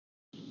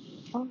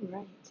All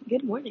right.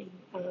 Good morning.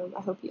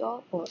 I hope you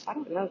all, well, I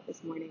don't know if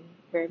it's morning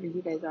wherever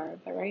you guys are,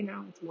 but right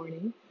now it's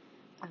morning.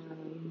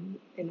 And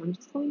I'm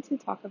just going to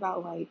talk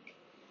about like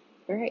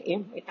where I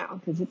am right now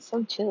because it's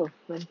so chill.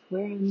 Like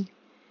where I'm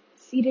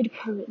seated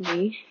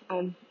currently,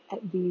 I'm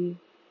at the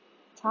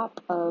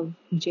top of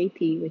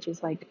JP, which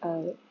is like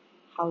a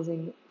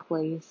housing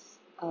place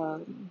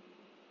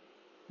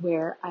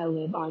where I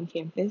live on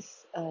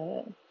campus.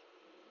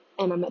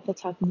 And I'm at the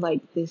top of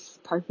like this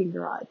parking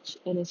garage,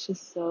 and it's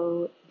just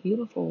so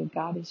beautiful.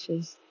 God is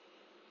just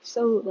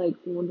so like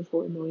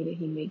wonderful in the way that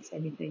he makes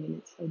everything, and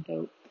it's so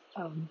dope.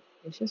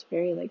 It's just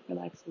very like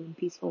relaxing and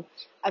peaceful.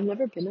 I've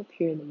never been up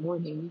here in the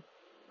morning.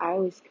 I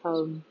always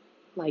come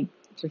like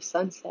for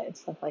sunset and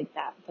stuff like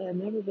that, but I've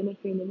never been up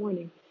here in the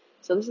morning.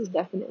 So this is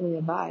definitely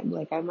a vibe.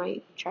 Like I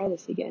might try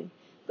this again.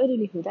 But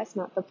anywho, that's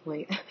not the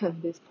point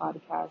of this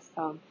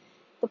podcast.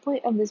 The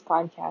point of this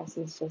podcast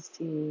is just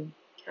to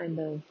kind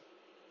of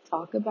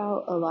talk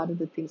about a lot of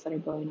the things that are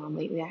going on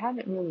lately. I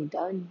haven't really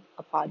done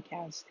a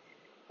podcast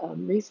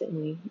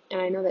recently, and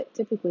I know that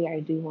typically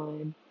I do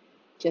one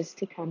just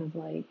to kind of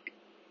like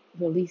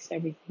release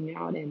everything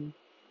out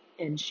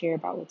and share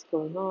about what's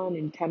going on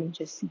and kind of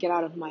just get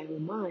out of my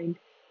own mind.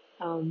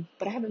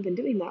 But I haven't been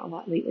doing that a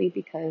lot lately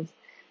because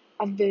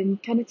I've been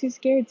kind of too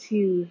scared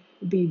to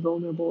be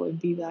vulnerable and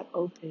be that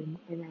open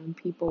around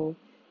people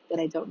that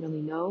I don't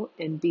really know,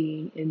 and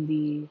being in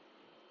the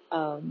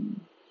um,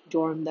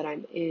 dorm that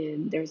I'm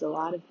in, there's a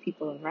lot of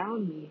people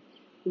around me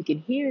who can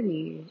hear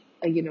me,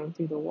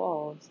 through the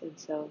walls. And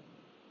so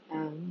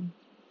um,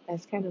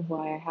 that's kind of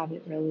why I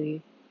haven't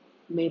really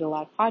made a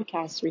lot of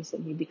podcasts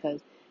recently, because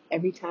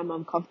every time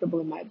I'm comfortable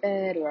in my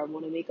bed or I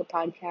want to make a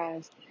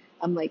podcast,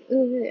 I'm like, ugh,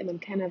 and I'm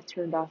kind of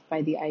turned off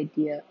by the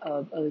idea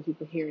of other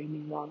people hearing me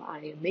while I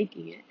am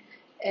making it.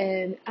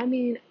 And I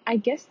mean, I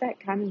guess that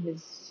kind of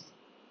is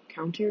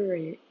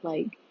counter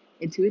like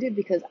intuitive,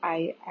 because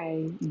I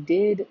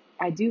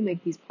do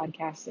make these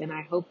podcasts and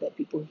I hope that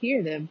people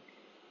hear them,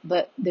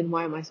 but then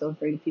why am I so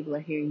afraid of people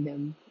are hearing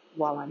them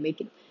while I'm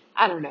making?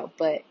 I don't know,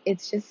 but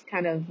it's just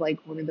kind of like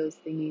one of those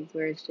thingies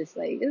where it's just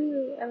like,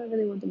 "Ooh, I don't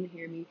really want them to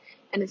hear me."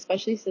 And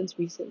especially since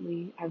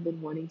recently I've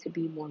been wanting to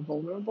be more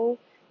vulnerable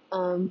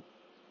um,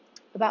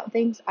 about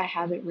things, I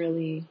haven't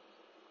really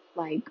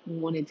like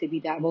wanted to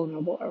be that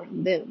vulnerable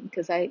around them,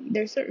 because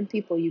there's certain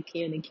people you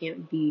can and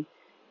can't be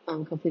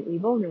completely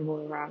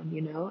vulnerable around,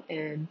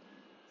 and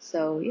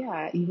so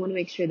yeah, you want to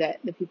make sure that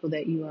the people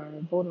that you are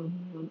vulnerable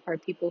around are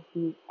people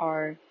who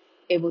are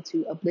able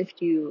to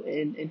uplift you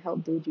and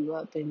help build you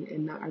up,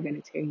 and not are going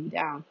to tear you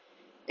down.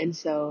 And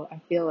so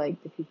I feel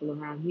like the people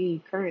around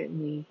me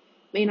currently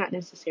may not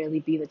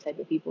necessarily be the type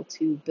of people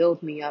to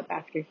build me up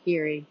after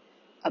hearing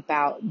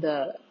about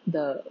the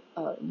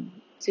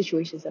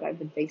situations that I've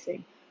been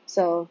facing.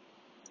 So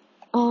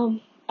I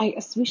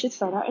guess we should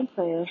start out in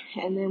prayer,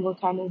 and then we'll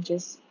kind of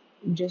just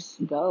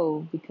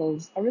go,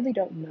 because I really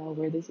don't know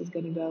where this is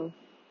gonna go.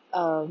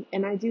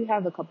 And I do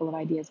have a couple of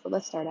ideas, but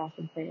let's start off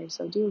in prayer.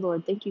 So, dear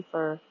Lord, thank you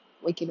for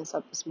waking us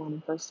up this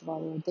morning. First of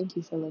all, Lord, thank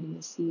you for letting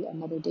us see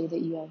another day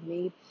that you have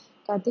made.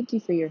 God, thank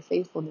you for your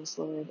faithfulness,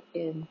 Lord,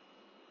 in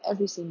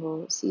every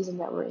single season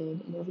that we're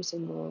in every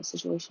single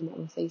situation that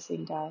we're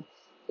facing, God.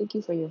 Thank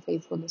you for your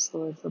faithfulness,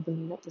 Lord, for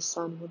bringing up the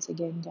sun once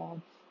again,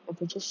 God, and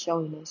for just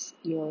showing us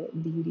your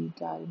beauty,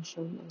 God, and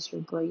showing us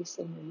your grace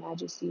and your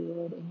majesty,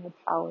 Lord, and your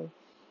power.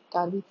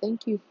 God, we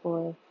thank you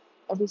for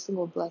every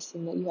single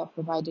blessing that you have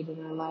provided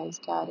in our lives,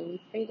 God, and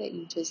we pray that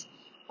you just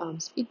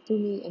speak through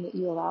me, and that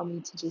you allow me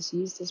to just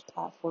use this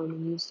platform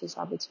and use this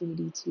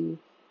opportunity to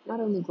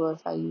not only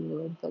glorify you,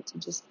 Lord, but to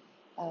just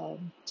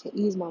to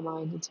ease my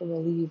mind and to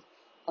relieve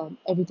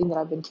everything that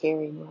I've been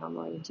carrying around,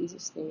 Lord. In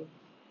Jesus' name,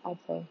 I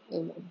pray.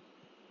 Amen.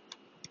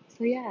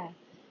 So yeah.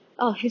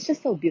 Oh, it's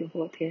just so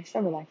beautiful up here. So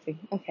relaxing.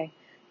 Okay,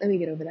 let me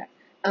get over that.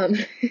 Um,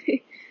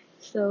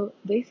 so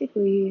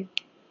basically,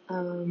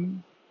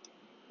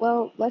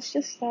 well, let's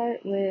just start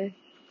with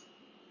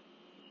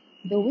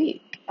the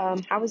week.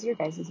 How was your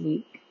guys'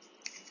 week?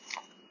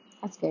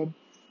 That's good.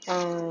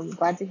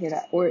 Glad to hear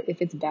that. Or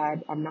if it's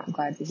bad, I'm not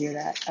glad to hear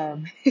that.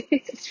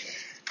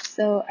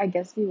 So I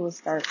guess we will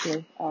start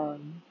with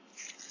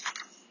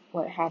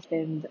what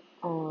happened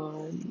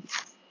on.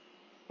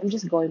 I'm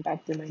just going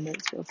back through my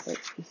notes real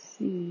quick to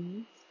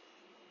see.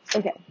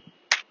 Okay,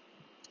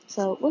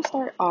 so we'll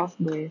start off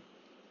with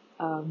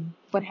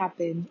what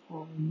happened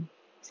on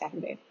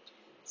Saturday.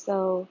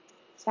 So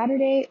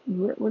Saturday,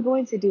 we're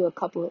going to do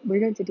we're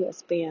going to do a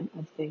span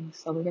of things.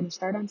 So we're going to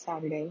start on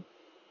Saturday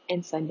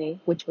and Sunday,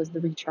 which was the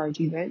recharge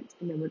event.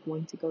 And then we're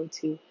going to go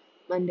to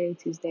Monday,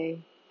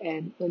 Tuesday,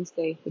 and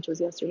Wednesday, which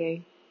was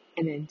yesterday.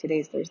 And then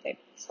today's Thursday.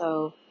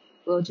 So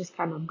we'll just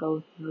kind of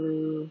go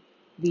through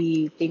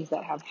the things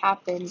that have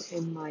happened,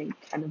 and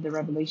like kind of the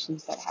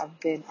revelations that have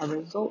been a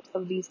result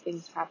of these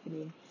things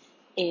happening.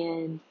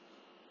 And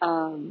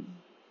um,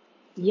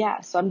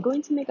 yeah, so I'm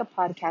going to make a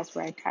podcast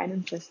where I kind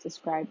of just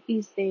describe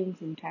these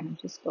things and kind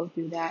of just go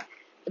through that.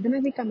 But then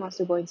I think I'm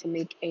also going to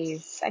make a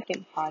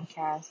second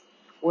podcast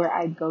where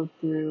I go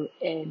through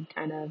and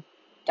kind of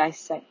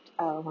dissect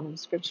one of the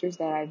scriptures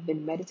that I've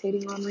been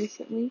meditating on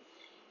recently.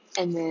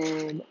 And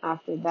then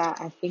after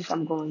that, I think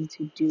I'm going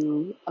to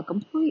do a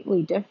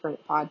completely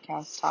different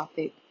podcast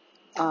topic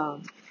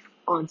um,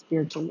 on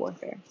spiritual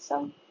warfare.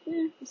 So,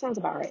 it sounds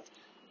about right.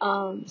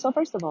 So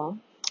first of all,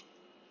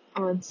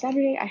 on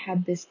Saturday, I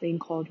had this thing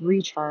called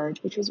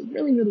Recharge, which was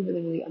really, really,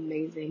 really, really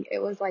amazing. It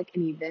was like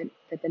an event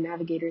that the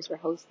Navigators were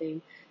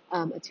hosting,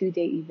 a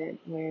 2-day event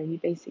where we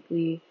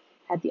basically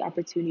had the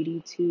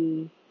opportunity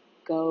to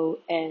go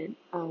and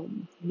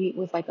meet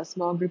with like a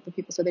small group of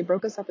people. So they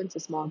broke us up into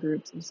small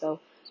groups, and so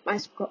my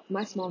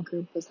small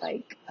group was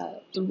like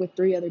with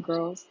 3 other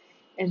girls,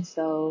 and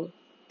so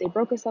they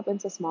broke us up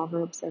into small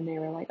groups, and they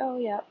were like, oh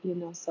yeah,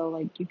 so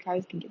like you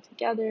guys can get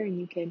together and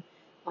you can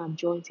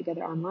join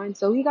together online.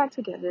 So we got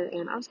together,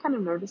 and I was kind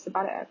of nervous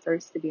about it at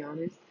first, to be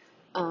honest,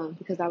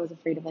 because I was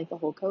afraid of like the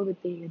whole COVID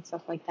thing and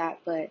stuff like that.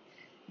 But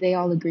they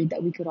all agreed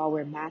that we could all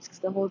wear masks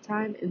the whole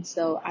time, and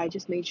so I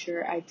just made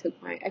sure I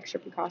took my extra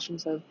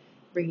precautions of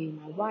bringing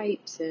my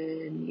wipes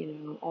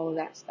and all of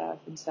that stuff.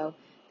 And so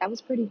that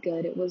was pretty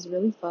good. It was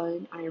really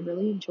fun. I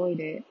really enjoyed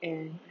it,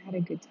 and I had a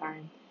good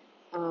time.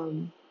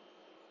 Um,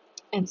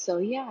 and so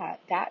yeah,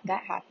 that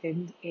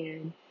happened,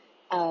 and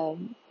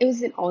it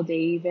was an all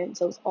day event,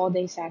 so it was all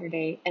day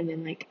Saturday, and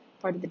then like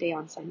part of the day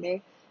on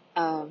Sunday.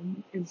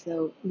 And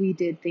so we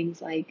did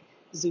things like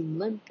Zoom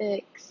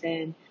Olympics,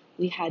 and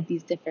we had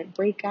these different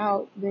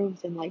breakout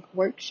rooms and like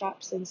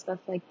workshops and stuff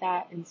like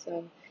that. And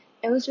so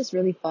it was just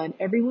really fun.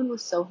 Everyone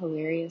was so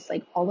hilarious.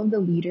 Like all of the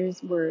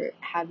leaders were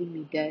having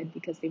me dead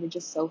because they were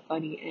just so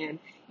funny. And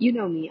you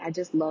know me, I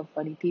just love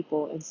funny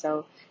people. And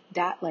so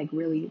that like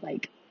really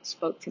like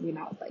spoke to me, and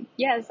I was like,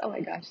 yes, oh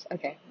my gosh.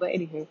 Okay. But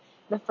anywho,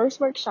 the first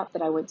workshop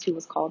that I went to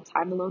was called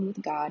Time Alone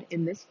with God.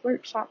 And this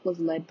workshop was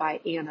led by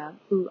Anna,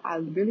 who I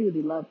really,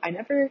 really love. I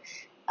never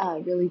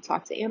really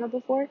talked to Anna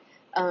before.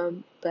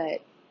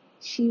 But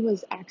she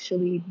was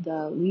actually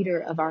the leader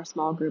of our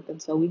small group. And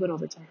so we went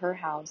over to her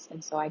house.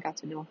 And so I got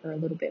to know her a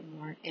little bit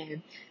more.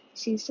 And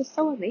she's just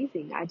so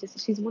amazing.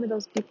 She's one of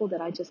those people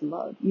that I just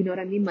love. You know what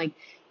I mean? Like,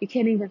 you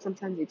can't even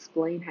sometimes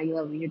explain how you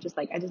love them. You're just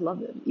like, I just love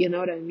them. You know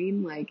what I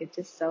mean? Like,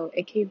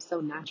 it came so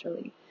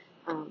naturally.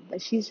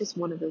 But she's just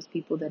one of those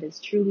people that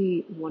is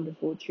truly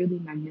wonderful, truly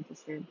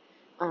magnificent,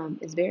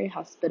 is very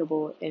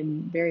hospitable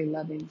and very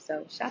loving.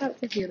 So shout out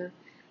to Hannah.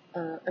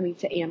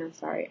 To Anna,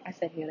 sorry. I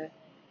said Hannah.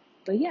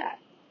 But yeah,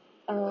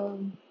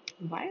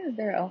 why is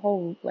there a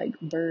whole like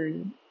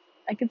bird?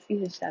 I could see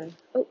his shadow.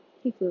 Oh,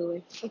 he flew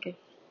away. Okay.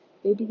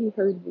 Maybe he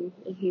heard me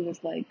and he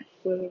was like,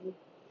 whatever.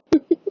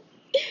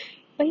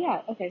 But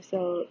yeah, okay,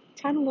 so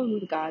Time Alone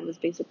with God was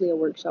basically a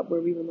workshop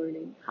where we were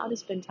learning how to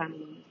spend time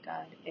alone with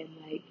God and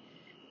like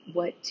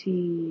what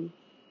to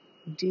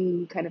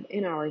do kind of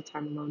in our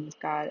time alone with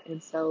God.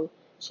 And so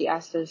she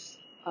asked us,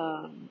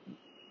 the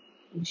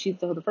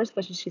first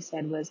question she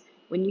said was,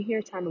 when you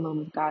hear time alone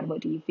with God,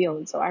 what do you feel?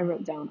 And so I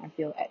wrote down, I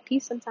feel at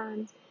peace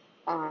sometimes.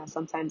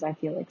 Sometimes I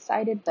feel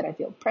excited, but I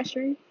feel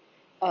pressured.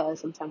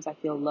 Sometimes I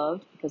feel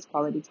loved because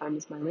quality time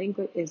is my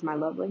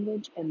love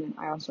language. And then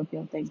I also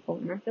feel thankful.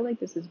 And I feel like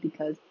this is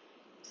because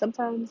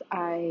sometimes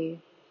I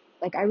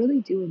really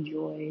do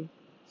enjoy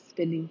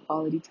spending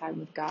quality time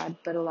with God,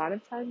 but a lot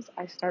of times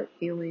I start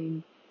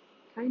feeling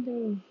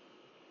kind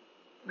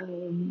of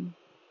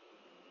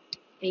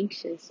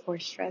anxious or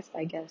stressed,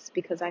 I guess,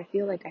 because I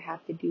feel like I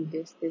have to do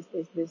this, and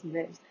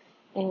this.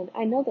 And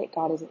I know that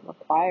God isn't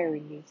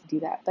requiring me to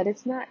do that, but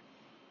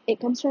it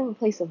comes from a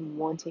place of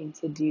wanting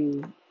to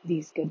do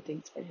these good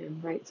things for Him,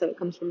 right? So it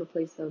comes from a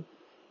place of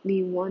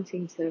me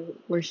wanting to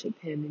worship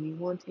Him and me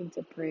wanting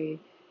to pray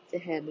to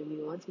Him and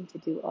me wanting to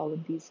do all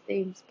of these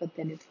things. But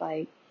then it's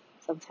like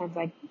sometimes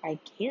I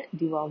can't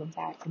do all of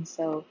that. And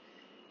so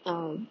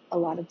a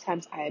lot of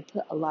times I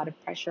put a lot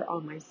of pressure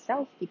on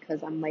myself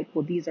because I'm like,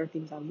 well, these are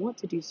things I want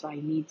to do, so I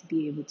need to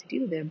be able to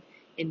do them.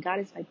 And God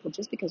is like, well,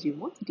 just because you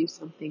want to do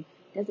something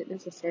doesn't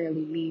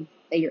necessarily mean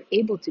that you're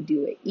able to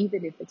do it,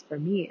 even if it's for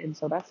me. And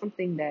so that's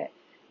something that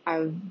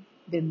I've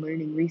been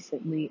learning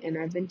recently, and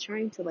I've been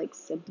trying to like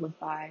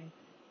simplify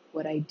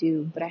what I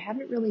do, but I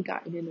haven't really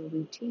gotten in a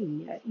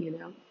routine yet.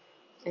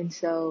 And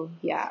so,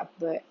 yeah,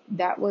 but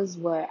that was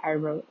what I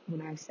wrote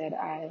when I said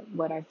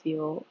what I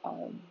feel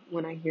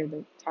when I hear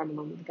the time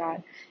alone with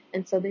God.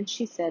 And so then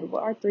she said,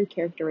 what are 3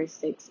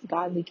 characteristics,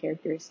 godly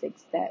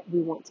characteristics that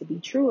we want to be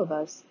true of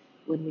us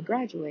when we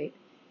graduate?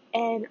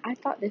 And I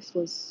thought this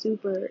was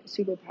super,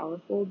 super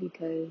powerful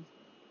because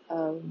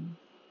um,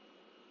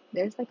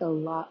 there's like a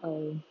lot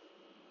of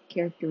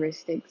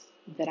characteristics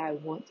that I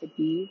want to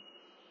be,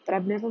 but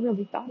I've never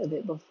really thought of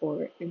it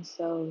before. And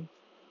so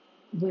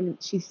when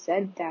she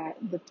said that,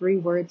 the 3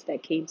 words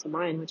that came to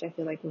mind, which I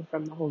feel like were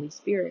from the Holy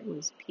Spirit,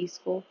 was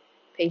peaceful,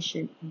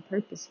 patient, and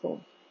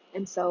purposeful.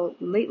 And so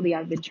lately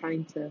I've been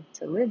trying to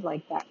live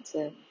like that,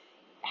 to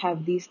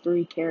have these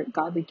 3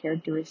 godly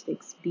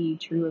characteristics be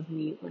true of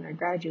me when I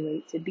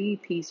graduate, to be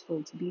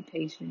peaceful, to be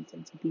patient,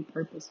 and to be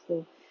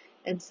purposeful.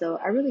 And so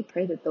I really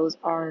pray that those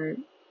are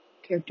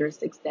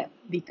characteristics that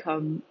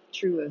become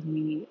true of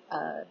me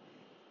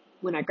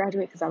when I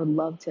graduate, because I would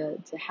love to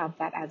have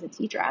that as a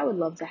teacher. I would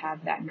love to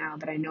have that now,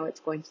 but I know it's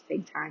going to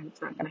take time.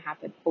 It's not going to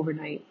happen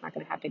overnight. It's not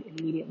going to happen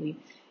immediately.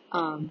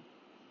 Um,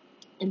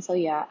 and so,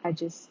 yeah,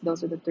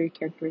 those are the three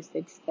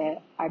characteristics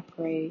that I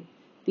pray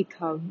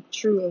become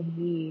true of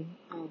me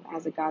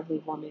as a godly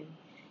woman.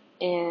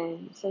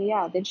 And so,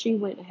 yeah, then she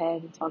went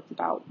ahead and talked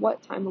about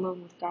what time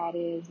alone with God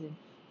is and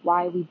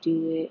why we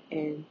do it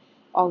and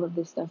all of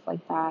this stuff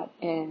like that.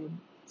 And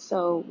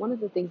so, one of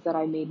the things that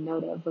I made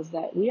note of was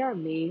that we are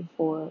made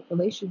for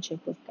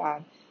relationship with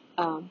God,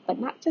 but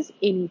not just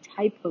any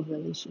type of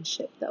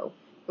relationship, though.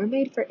 We're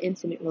made for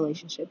intimate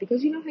relationship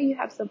because you know how you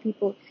have some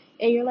people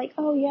and you're like,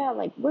 oh yeah,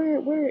 like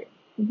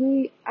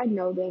I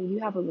know them. You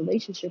have a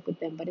relationship with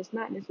them, but it's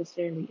not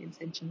necessarily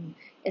intentional.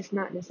 It's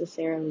not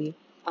necessarily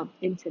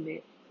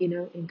intimate, you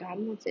know, and God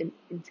wants an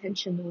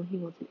intentional, He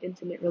wants an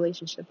intimate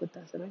relationship with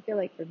us. And I feel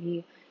like for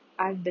me,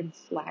 I've been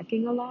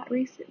slacking a lot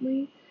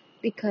recently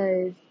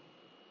because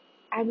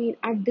I mean,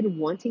 I've been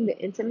wanting the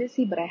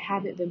intimacy, but I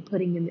haven't been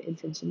putting in the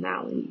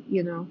intentionality,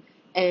 you know?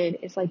 And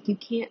it's like you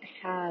can't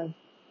have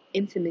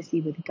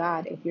intimacy with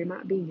God if you're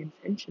not being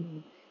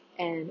intentional.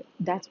 And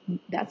that's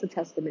a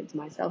testament to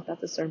myself.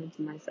 That's a sermon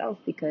to myself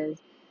because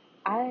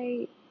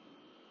I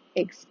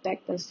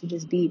expect us to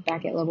just be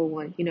back at level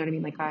one. You know what I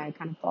mean? Like I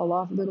kind of fall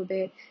off a little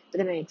bit, but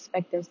then I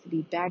expect us to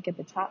be back at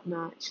the top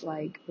notch.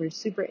 Like we're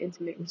super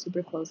intimate, we're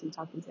super close. I'm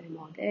talking to him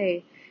all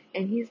day.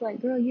 And he's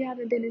like, girl, you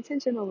haven't been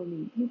intentional with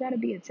me. You got to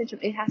be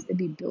intentional. It has to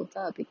be built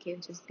up. It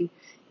can't just be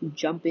you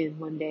jump in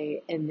one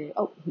day and then,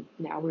 oh,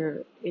 now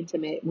we're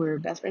intimate. We're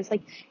best friends.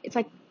 It's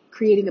like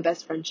creating a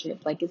best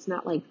friendship. Like it's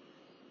not like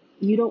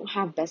you don't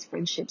have best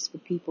friendships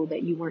with people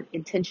that you weren't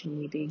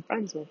intentionally being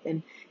friends with.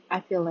 And I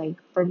feel like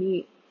for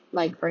me,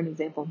 like for an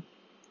example,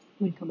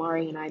 when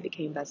Kamari and I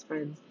became best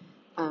friends,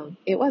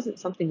 it wasn't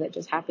something that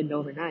just happened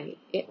overnight.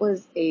 It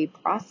was a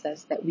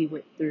process that we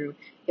went through.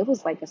 It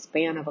was like a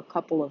span of a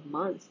couple of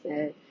months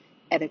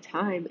at a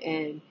time,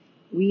 and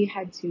we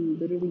had to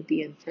literally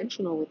be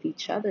intentional with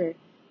each other,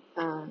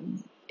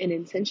 and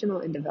intentional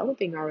in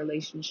developing our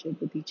relationship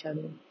with each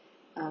other,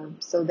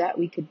 so that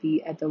we could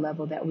be at the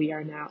level that we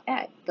are now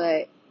at.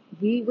 But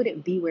we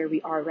wouldn't be where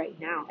we are right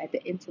now at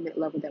the intimate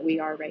level that we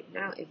are right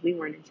now if we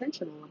weren't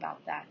intentional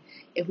about that.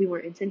 If we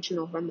weren't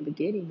intentional from the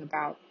beginning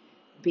about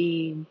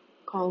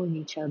calling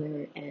each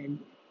other and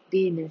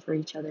being there for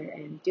each other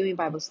and doing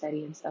Bible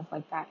study and stuff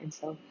like that. And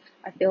so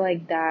I feel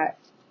like that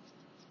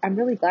I'm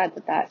really glad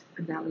that that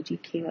analogy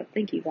came up.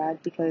 Thank you, God,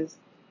 because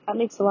that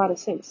makes a lot of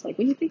sense. Like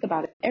when you think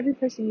about it, every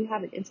person you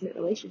have an intimate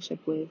relationship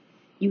with,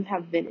 you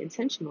have been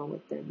intentional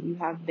with them. You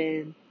have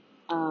been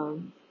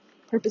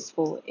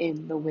purposeful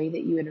in the way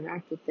that you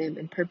interact with them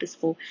and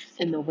purposeful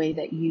in the way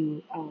that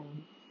you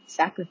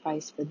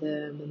sacrifice for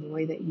them and the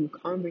way that you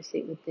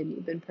conversate with them.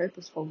 You've been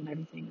purposeful in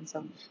everything. And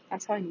so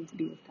that's how I need to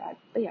be with God.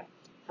 But yeah.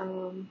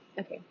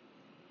 Okay.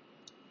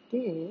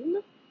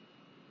 Then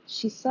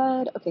she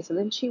said, okay, so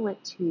then she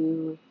went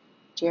to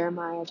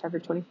Jeremiah chapter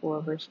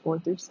 24, verse 4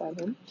 through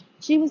 7.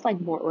 She was like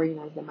more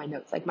organized than my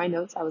notes. Like my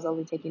notes, I was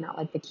only taking out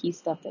like the key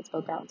stuff that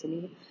spoke out to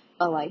me.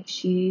 But like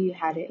she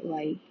had it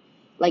like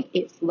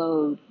it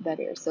flowed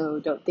better. So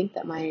don't think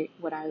that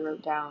what I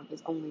wrote down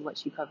is only what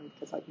she covered.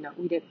 Because like, no,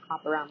 we didn't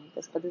hop around like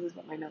this. But this is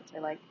what my notes are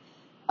like.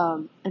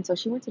 And so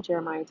she went to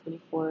Jeremiah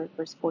 24,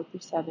 verse 4 through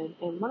 7.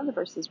 And one of the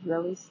verses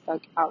really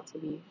stuck out to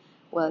me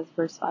was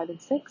verse 5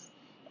 and 6.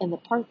 And the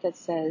part that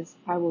says,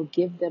 I will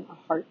give them a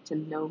heart to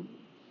know me.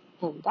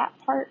 And that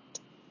part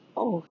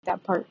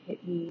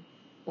hit me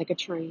like a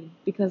train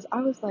because I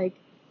was like,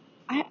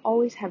 I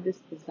always have this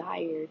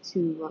desire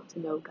to want to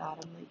know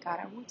God. I'm like, God,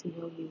 I want to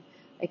know you.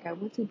 Like, I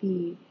want to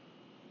be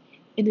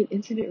in an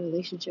intimate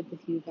relationship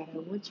with you, God. I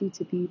want you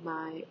to be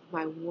my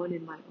one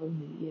and my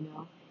only, you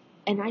know.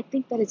 And I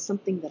think that it's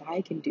something that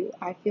I can do.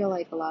 I feel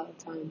like a lot of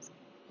times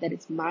that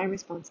it's my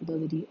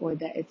responsibility or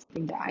that it's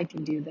something that I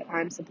can do, that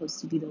I'm supposed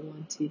to be the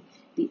one to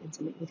be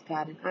intimate with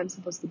God and I'm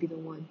supposed to be the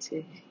one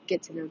to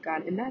get to know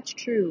God. And that's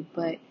true,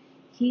 but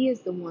He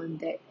is the one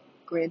that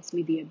grants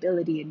me the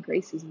ability and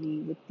graces me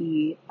with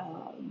the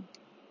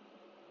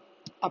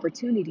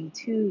opportunity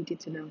to get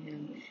to know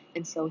him.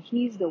 And so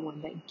he's the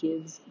one that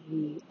gives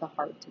me the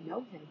heart to know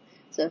him.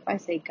 So if I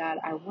say, God,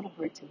 I want a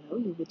heart to know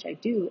you, which I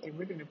do, and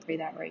we're going to pray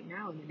that right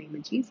now in the name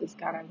of Jesus,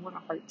 God, I want a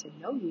heart to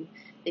know you,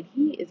 then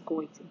he is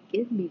going to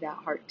give me that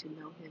heart to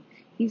know him.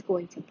 He's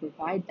going to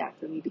provide that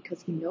for me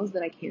because he knows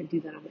that I can't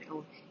do that on my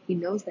own. He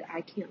knows that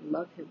I can't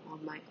love him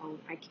on my own.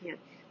 I can't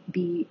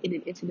be in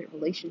an intimate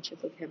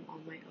relationship with him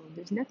on my own.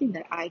 There's nothing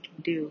that I can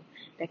do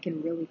that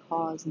can really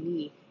cause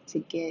me to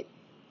get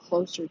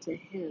closer to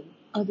him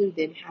other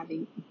than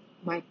having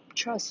my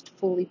trust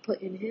fully put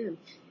in him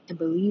and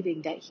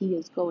believing that he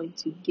is going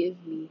to give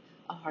me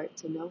a heart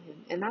to know him.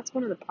 And that's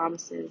one of the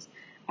promises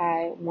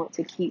I want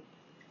to keep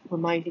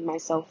reminding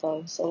myself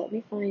of. So let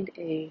me find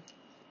a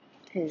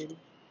pen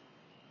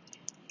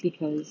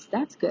because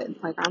that's good.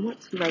 Like I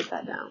want to write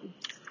that down.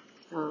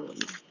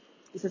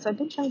 Because I've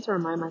been trying to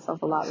remind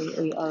myself a lot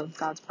lately of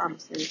God's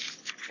promises.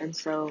 And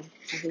so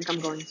I think I'm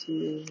going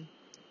to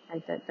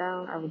write that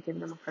down. I will give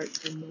them a heart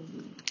to know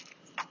me.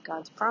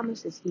 God's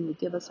promise is He would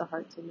give us a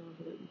heart to know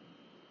Him.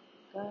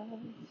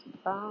 God's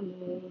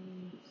promise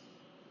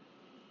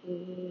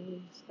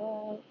is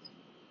that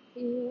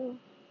He'll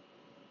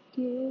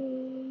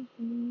give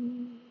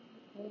me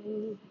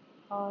a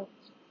heart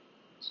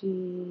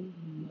to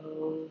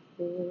know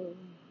Him.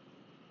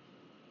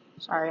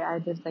 Sorry, I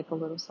did like a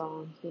little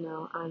song.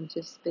 I'm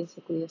just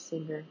basically a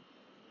singer.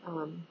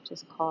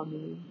 Just call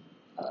me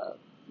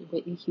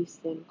Whitney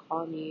Houston,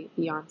 call me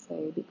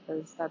Beyonce,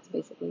 because that's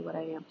basically what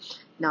I am.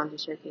 No, I'm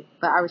just joking.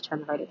 But I was trying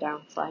to write it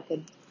down so I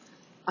could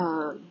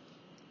um,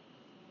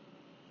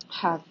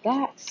 have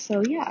that.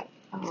 So yeah,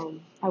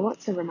 I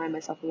want to remind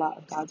myself a lot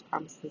of God's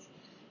promises.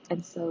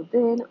 And so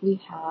then we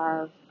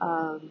have,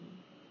 I'm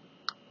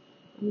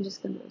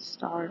just going to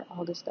start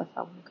all the stuff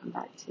I want to come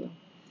back to.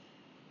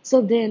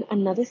 So then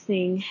another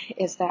thing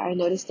is that I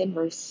noticed in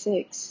verse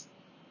 6,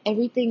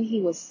 everything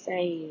he was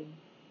saying,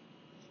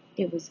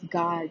 it was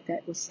God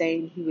that was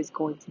saying He was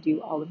going to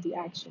do all of the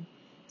action.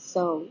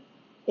 So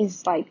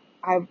it's like,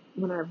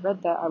 when I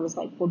read that, I was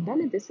like, well,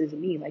 none of this is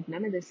me. Like,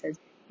 none of this says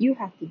you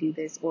have to do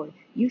this or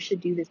you should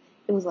do this.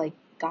 It was like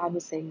God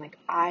was saying, like,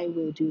 I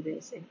will do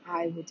this and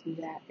I will do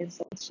that. And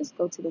so let's just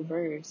go to the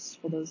verse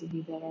for those of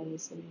you that are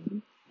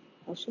listening.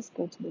 Let's just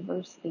go to the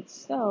verse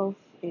itself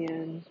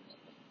and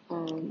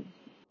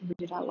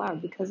read it out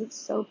loud, because it's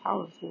so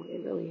powerful.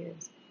 It really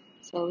is.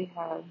 So we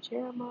have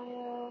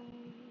Jeremiah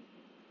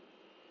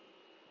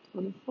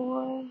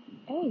 24.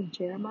 Hey,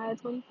 Jeremiah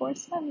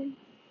 24:7.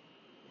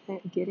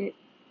 Get it?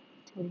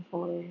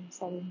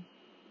 24:7.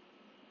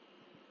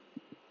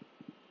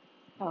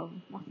 Oh,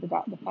 I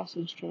forgot the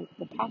Passion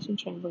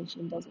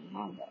Translation doesn't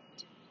have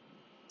that.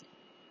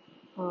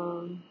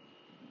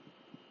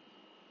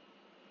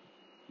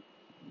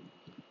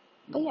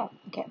 But yeah,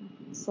 okay.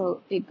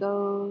 So it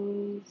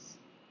goes.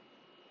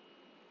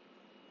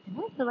 Am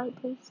I in the right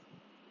place?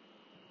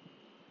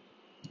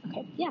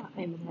 Okay, yeah,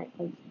 I am in the right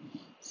place.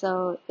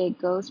 So it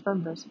goes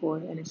from verse 4,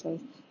 and it says,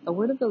 the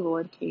word of the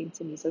Lord came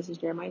to me. So this is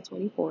Jeremiah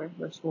 24,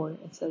 verse 4.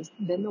 It says,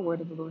 then the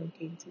word of the Lord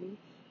came to me.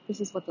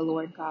 This is what the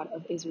Lord God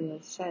of Israel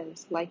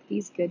says. Like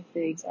these good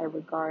figs I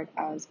regard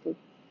as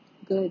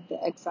good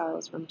the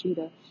exiles from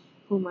Judah,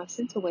 whom I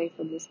sent away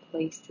from this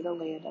place to the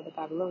land of the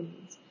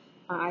Babylonians.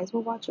 My eyes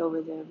will watch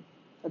over them,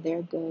 for they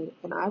are good,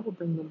 and I will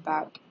bring them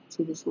back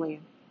to this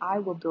land. I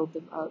will build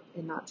them up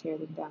and not tear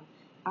them down.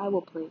 I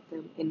will plant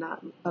them and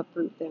not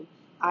uproot them.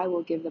 I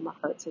will give them a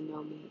heart to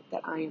know me,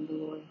 that I am the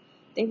Lord.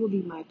 They will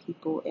be my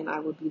people, and I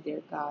will be their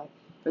God,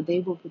 for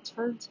they will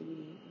return to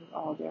me with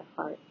all their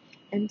heart.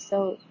 And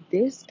so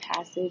this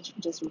passage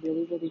just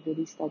really, really,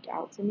 really stuck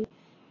out to me,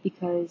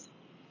 because,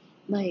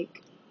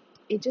 like,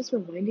 it just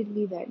reminded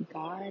me that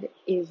God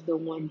is the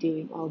one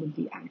doing all of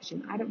the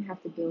action. I don't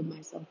have to build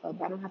myself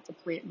up. I don't have to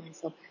plant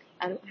myself.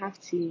 I don't have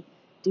to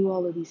do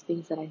all of these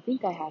things that I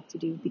think I have to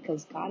do,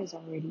 because God is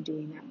already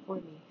doing that for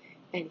me.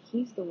 And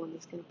He's the one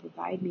that's going to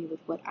provide me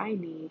with what I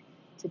need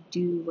to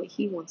do what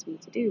He wants me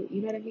to do.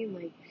 You know what I mean?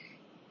 Like,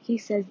 He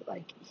says,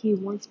 like, He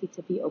wants me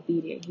to be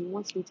obedient. He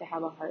wants me to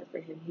have a heart for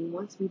Him. He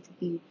wants me to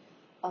be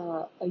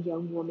a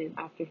young woman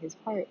after His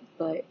heart.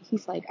 But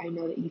He's like, I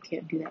know that you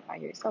can't do that by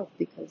yourself,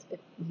 because if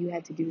you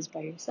had to do this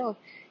by yourself,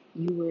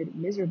 you would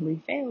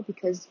miserably fail,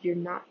 because you're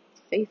not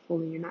faithful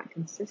and you're not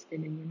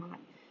consistent and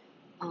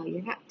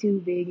you're not too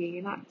big and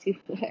you're not too.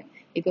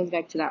 It goes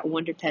back to that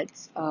Wonder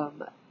Pets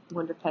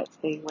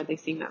thing where they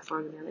sing that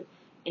song and they're like,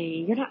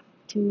 and you're not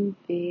too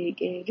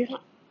big and you're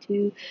not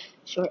too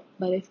short,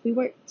 but if we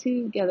work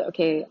together,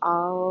 okay,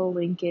 I'll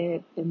link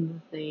it in the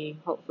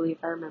thing, hopefully,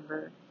 if I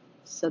remember,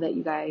 so that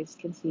you guys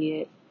can see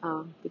it.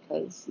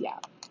 Because yeah,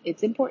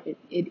 it's important.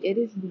 It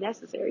is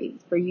necessary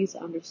for you to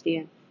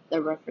understand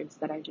the reference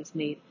that I just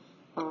made.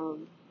 But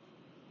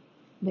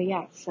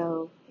yeah,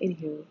 so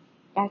anywho,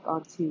 back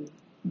onto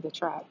the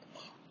track.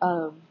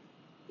 Um,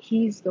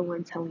 he's the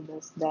one telling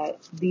us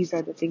that these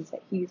are the things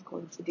that he's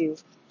going to do.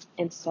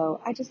 And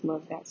so I just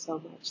love that so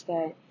much,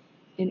 that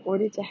in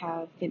order to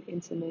have an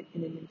intimate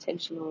and an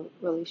intentional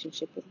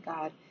relationship with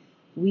God,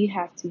 we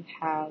have to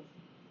have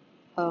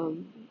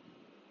um,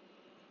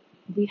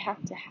 the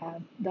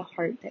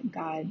heart that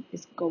God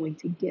is going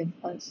to give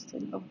us to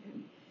know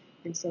Him.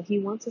 And so He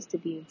wants us to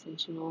be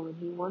intentional and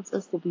He wants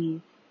us to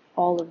be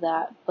all of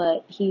that,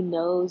 but He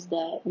knows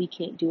that we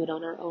can't do it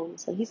on our own.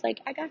 So He's like,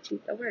 I got you.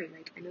 Don't worry.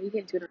 Like, I know you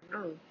can't do it on your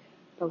own,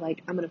 but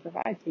like, I'm going to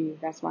provide for you.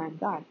 That's why I'm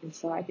God. And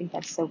so I think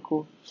that's so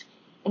cool.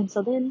 And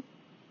so then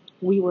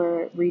we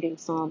were reading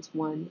Psalms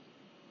 1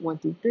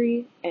 through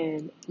 3,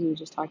 and we were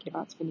just talking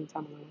about spending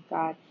time alone with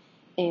God.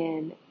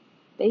 And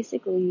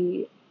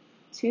basically,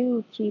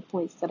 two key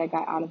points that I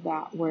got out of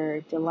that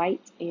were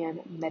delight and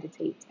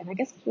meditate. And I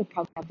guess I should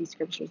probably have these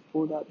scriptures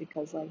pulled up,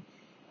 because like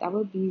that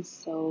would be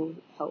so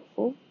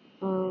helpful.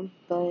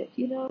 But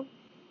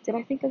did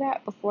I think of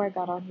that before I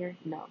got on here?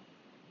 No.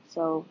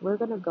 So we're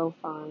gonna go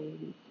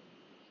find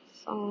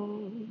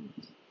Psalms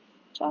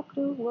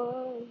chapter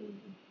 1,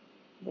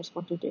 verse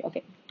 1 through 3.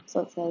 Okay, so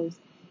it says,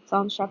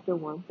 Psalms chapter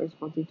 1, verse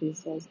 1 through 3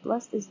 says,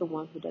 blessed is the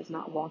one who does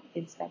not walk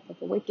in step with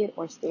the wicked,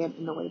 or stand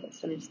in the way that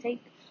sinners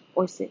take,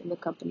 or sit in the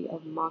company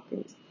of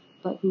mockers,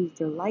 but whose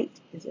delight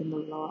is in the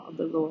law of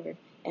the Lord,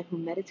 and who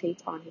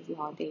meditates on his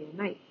law day and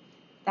night.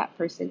 That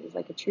person is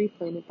like a tree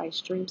planted by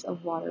streams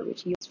of water,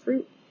 which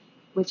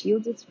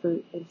yields its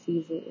fruit in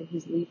season, and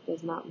whose leaf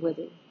does not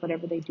wither.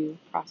 Whatever they do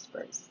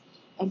prospers.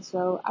 And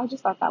so I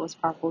just thought that was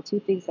powerful. Two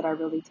things that I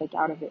really took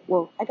out of it.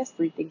 Well, I guess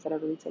three things that I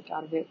really took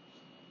out of it.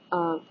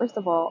 First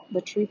of all,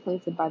 the tree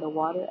planted by the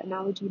water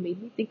analogy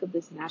made me think of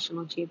this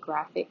National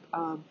Geographic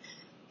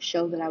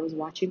show that I was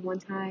watching one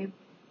time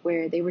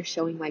where they were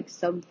showing like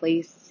some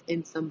place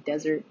in some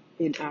desert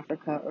in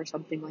Africa or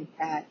something like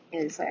that.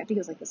 And it's like, I think it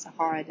was like the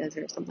Sahara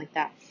Desert or something like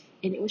that.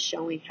 And it was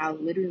showing how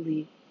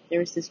literally there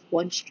was this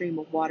one stream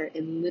of water,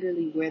 and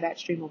literally where that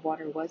stream of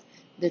water was,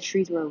 the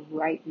trees were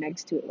right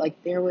next to it.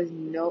 Like there was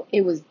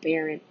it was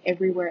barren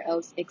everywhere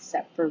else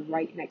except for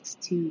right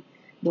next to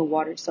the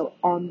water. So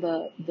on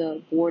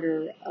the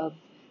border of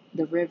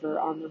the river,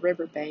 on the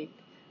riverbank,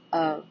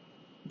 uh,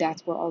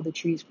 that's where all the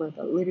trees were.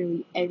 But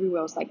literally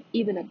everywhere else, like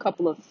even a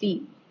couple of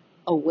feet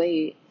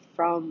away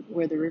from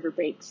where the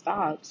riverbank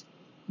stops,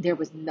 there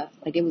was nothing.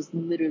 Like it was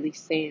literally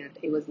sand.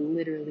 It was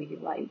literally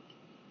like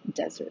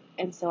desert.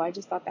 And so I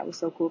just thought that was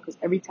so cool because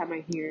every time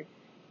I hear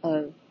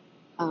of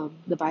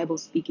the Bible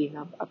speaking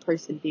of a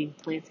person being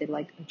planted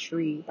like a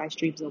tree by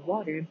streams of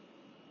water,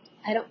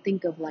 I don't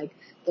think of like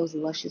those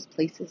luscious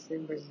places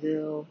in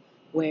Brazil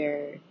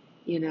where,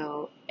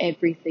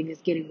 everything is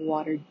getting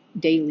watered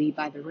daily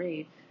by the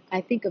rain.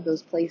 I think of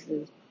those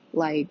places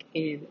like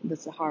in the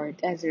Sahara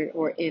Desert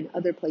or in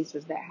other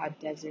places that have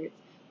deserts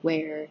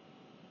where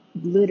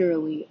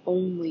literally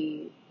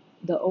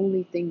the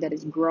only thing that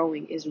is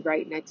growing is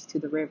right next to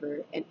the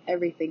river, and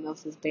everything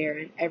else is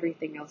barren,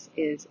 everything else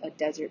is a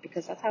desert,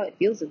 because that's how it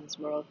feels in this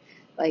world.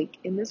 Like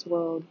in this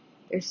world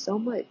there's so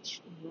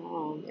much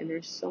wrong, and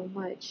there's so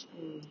much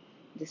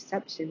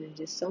deception, and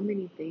just so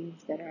many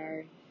things that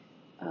are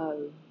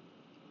um,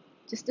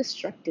 just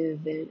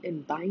destructive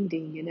and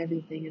binding and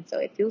everything, and so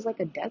it feels like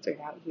a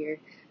desert out here.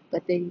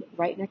 But then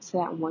right next to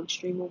that one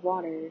stream of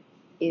water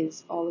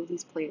is all of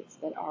these plants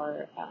that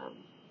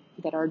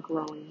are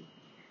growing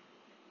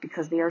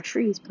because they are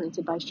trees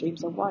planted by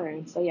streams of water.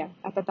 And so, yeah,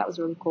 I thought that was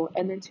really cool.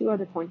 And then two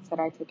other points that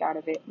I took out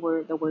of it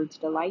were the words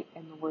delight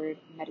and the word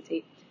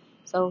meditate.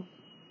 So,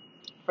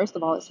 first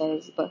of all, it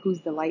says, but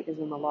whose delight is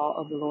in the law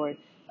of the Lord.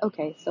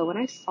 Okay, so when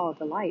I saw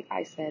delight,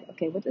 I said,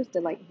 okay, what does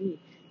delight mean?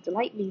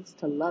 Delight means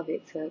to love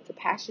it, to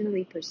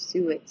passionately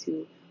pursue it,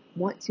 to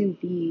want to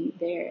be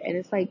there. And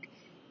it's like,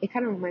 it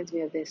kind of reminds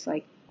me of this,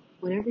 like,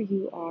 whenever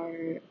you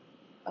are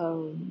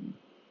um,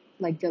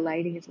 like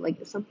delighting, it's like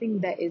something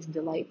that is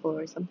delightful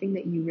or something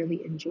that you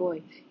really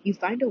enjoy, you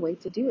find a way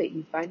to do it.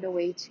 You find a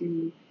way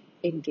to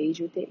engage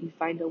with it. You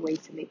find a way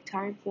to make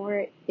time for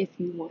it if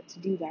you want to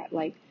do that.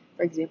 Like,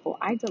 for example,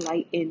 I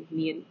delight in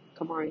me and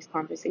Kamari's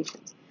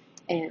conversations.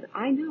 And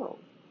I know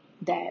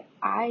that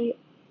I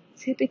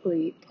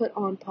typically put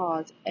on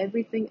pause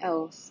everything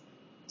else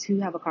to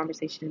have a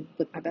conversation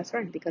with my best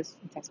friend because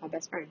that's my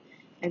best friend.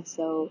 And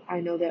so I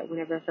know that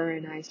whenever her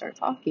and I start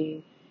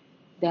talking,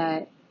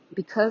 that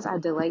because I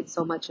delight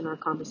so much in our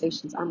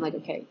conversations, I'm like,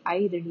 okay, I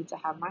either need to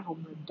have my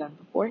homework done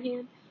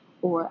beforehand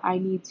or I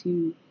need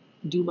to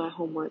do my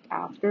homework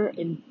after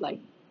and like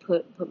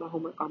put my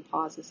homework on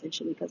pause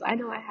essentially, because I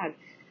know I had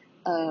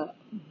a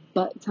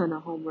butt ton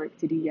of homework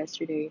to do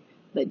yesterday.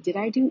 But did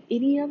I do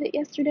any of it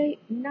yesterday?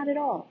 Not at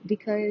all,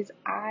 because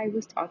I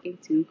was talking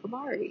to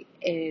Kamari,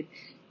 and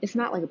it's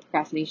not like a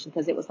procrastination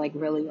because it was like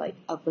really like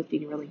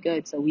uplifting and really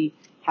good. So we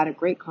had a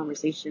great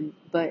conversation,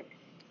 but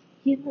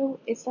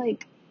it's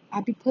like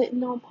I be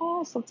putting on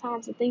pause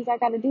sometimes the things I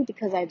got to do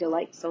because I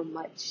delight so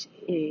much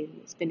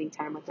in spending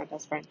time with my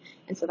best friend.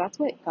 And so that's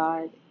what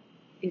God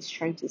is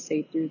trying to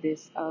say through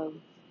this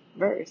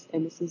verse.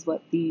 And this is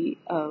what the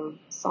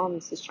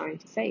psalmist is trying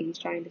to say. He's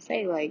trying to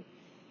say, like,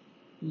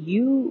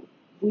 you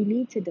we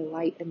need to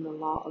delight in the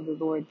law of the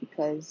Lord,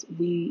 because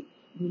when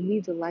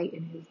we delight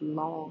in his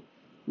law,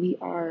 we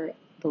are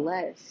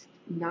blessed,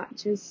 not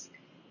just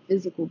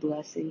physical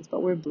blessings,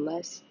 but we're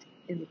blessed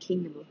in the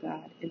kingdom of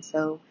God. And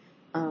so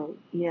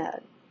yeah,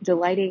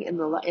 delighting in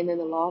the law, and then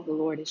the law of the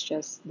Lord is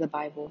just the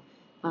Bible.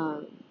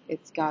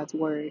 It's God's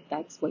word.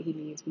 That's what he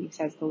means when he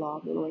says the law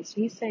of the Lord. So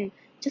he's saying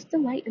just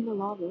delight in the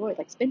law of the Lord,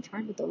 like spend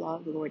time with the law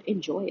of the Lord,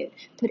 enjoy it,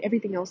 put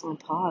everything else on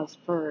pause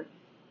for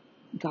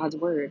God's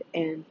word.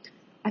 And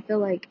I feel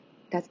like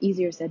that's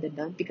easier said than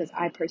done, because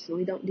I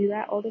personally don't do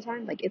that all the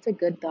time. Like, it's a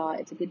good thought,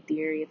 it's a good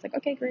theory. It's like,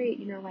 okay,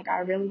 great, like I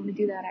really want to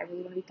do that. I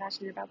really want to be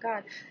passionate about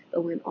God.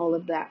 But when all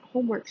of that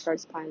homework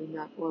starts piling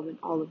up, or when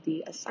all of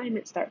the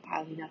assignments start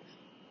piling up,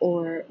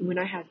 or when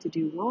I have to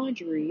do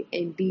laundry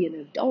and be an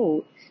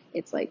adult,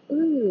 it's like,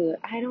 ooh,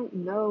 I don't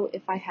know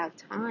if I have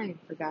time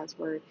for God's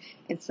word.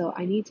 And so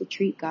I need to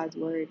treat God's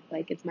word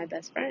like it's my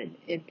best friend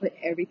and put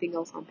everything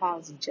else on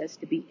pause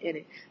just to be in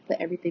it. Put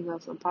everything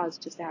else on pause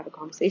just to have a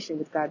conversation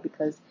with God,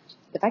 because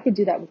if I could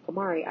do that with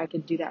Kamari, I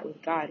could do that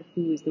with God,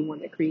 who is the one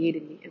that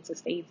created me and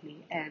sustains me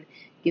and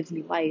gives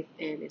me life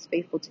and is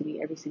faithful to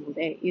me every single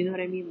day. You know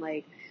what I mean?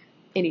 Like,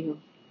 anywho,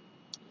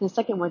 the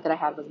second word that I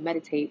had was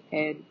meditate,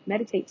 and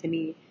meditate to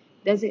me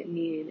doesn't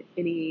mean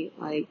any,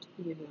 like,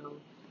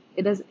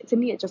 it doesn't, to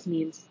me, it just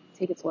means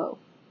take it slow.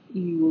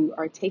 You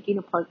are taking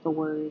apart the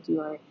words,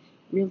 you are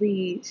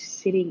really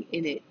sitting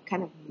in it,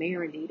 kind of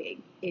marinating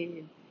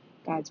in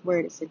God's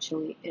word,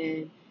 essentially.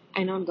 And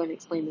I know I'm going to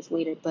explain this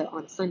later, but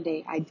on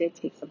Sunday, I did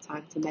take some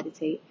time to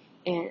meditate,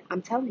 and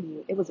I'm telling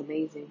you, it was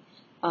amazing.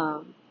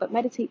 But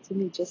meditate to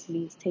me just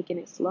means taking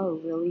it slow,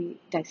 really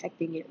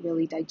dissecting it,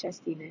 really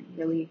digesting it,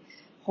 really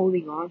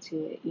holding on to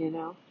it.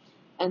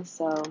 And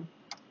so,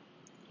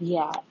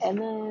 yeah. And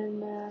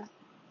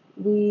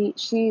then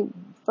she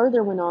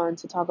further went on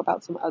to talk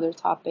about some other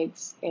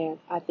topics, and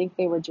I think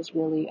they were just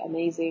really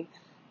amazing.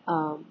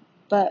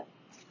 But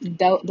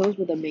those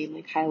were the main,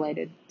 like,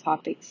 highlighted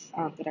topics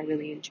that I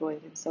really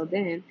enjoyed. And so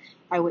then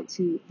I went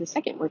to the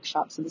second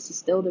workshop. So this is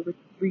still the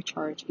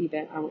recharge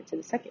event. I went to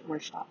the second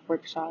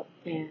workshop,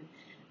 and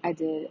I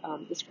did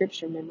the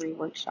scripture memory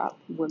workshop.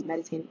 We're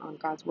meditating on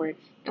God's word.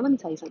 And let me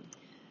tell you something.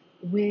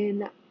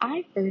 When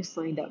I first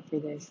signed up for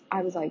this,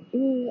 I was like,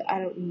 ooh, I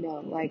don't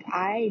know. Like,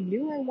 I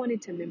knew I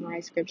wanted to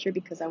memorize scripture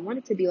because I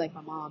wanted to be like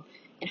my mom,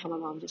 and how my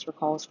mom just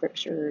recalls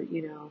scripture,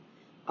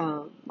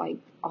 like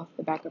off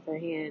the back of her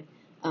hand.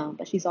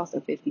 But she's also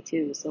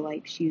 52, so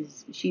like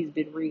she's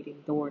been reading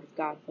the Word of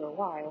God for a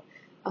while.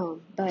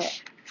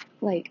 But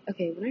like,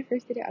 okay, when I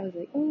first did it, I was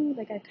like, oh,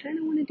 like I kind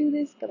of want to do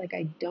this, but like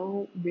I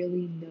don't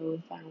really know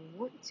if I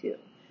want to.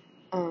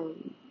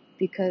 Um,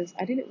 because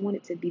I didn't want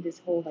it to be this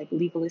whole like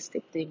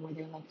legalistic thing where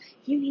they're like,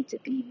 you need to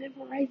be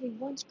memorizing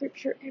one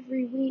scripture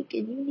every week,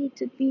 and you need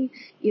to be,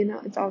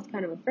 and so I was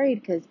kind of afraid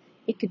because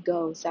it could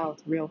go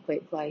south real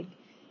quick. Like,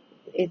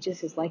 it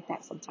just is like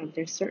that sometimes.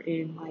 There's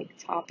certain like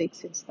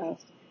topics and stuff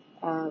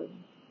um,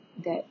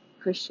 that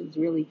Christians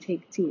really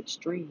take to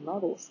extreme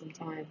levels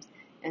sometimes.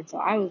 And so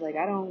I was like,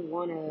 I don't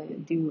want to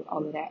do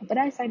all of that. But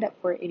I signed up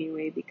for it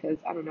anyway because,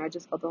 I don't know, I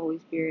just felt the Holy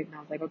Spirit, and I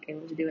was like, okay,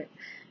 let's do it.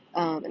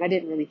 And I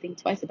didn't really think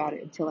twice about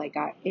it until I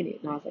got in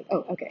it, and I was like,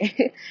 oh,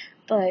 okay.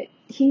 But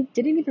he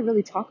didn't even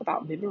really talk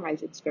about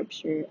memorizing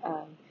scripture.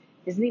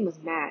 His name was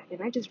Matt,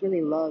 and I just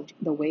really loved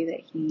the way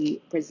that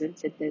he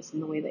presented this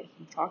and the way that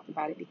he talked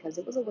about it, because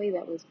it was a way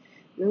that was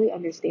really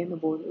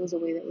understandable, and it was a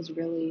way that was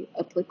really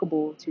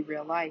applicable to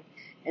real life.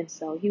 And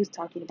so he was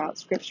talking about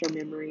scripture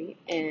memory,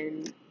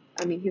 and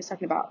he was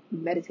talking about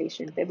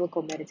meditation,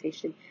 biblical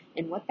meditation,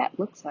 and what that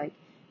looks like.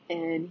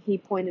 And he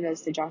pointed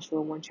us to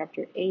Joshua 1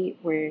 chapter 8,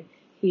 where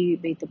he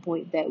made the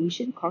point that we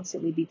should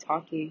constantly be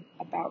talking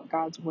about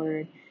God's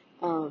word.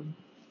 And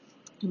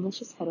let's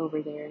just head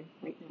over there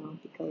right now,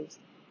 because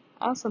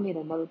I also made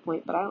another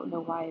point, but I don't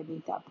know why I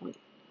made that point.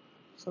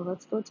 So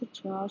let's go to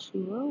Joshua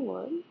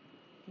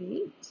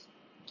 1:8.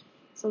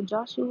 So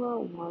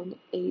Joshua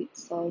 1:8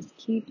 says,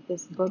 keep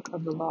this book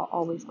of the law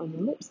always on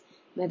your lips.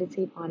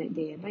 Meditate on it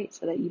day and night,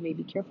 so that you may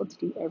be careful to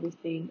do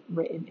everything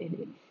written in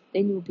it.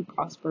 Then you will be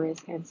prosperous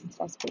and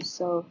successful.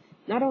 So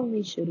not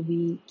only should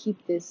we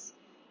keep this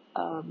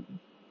um,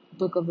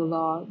 book of the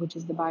law, which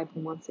is the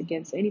Bible, once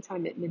again. So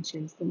anytime it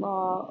mentions the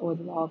law or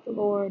the law of the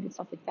Lord and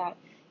stuff like that,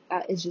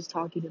 it's just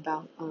talking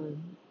about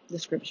the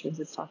scriptures.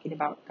 It's talking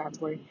about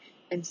God's word.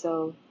 And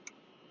so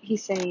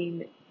he's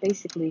saying,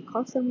 basically,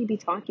 constantly be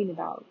talking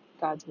about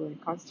God's word,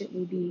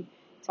 constantly be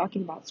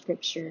talking about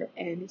scripture.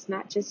 And it's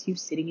not just you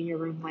sitting in your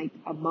room like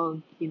a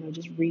monk,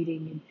 just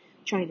reading and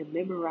trying to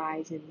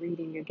memorize and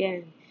reading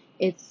again.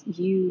 It's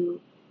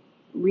you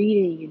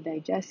reading and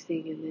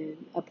digesting and then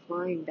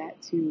applying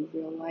that to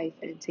real life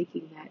and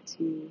taking that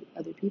to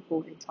other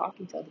people and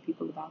talking to other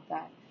people about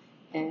that.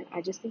 And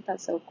I just think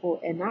that's so cool.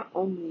 And not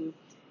only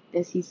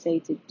does he say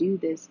to do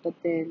this, but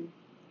then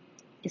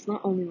it's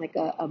not only like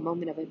a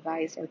moment of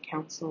advice or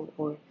counsel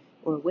or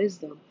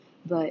wisdom,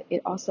 but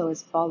it also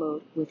is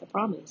followed with a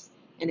promise.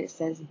 And it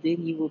says,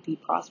 then you will be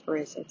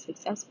prosperous and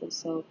successful.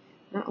 So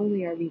not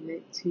only are we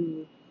meant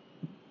to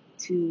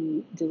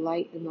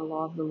delight in the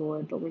law of the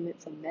Lord, but we're meant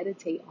to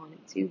meditate on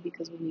it too,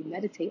 because when we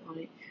meditate on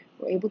it,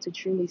 we're able to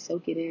truly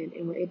soak it in,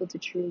 and we're able to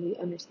truly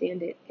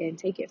understand it and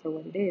take it for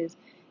what it is.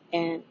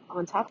 And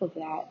on top of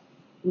that,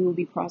 we will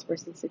be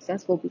prosperous and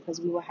successful because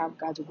we will have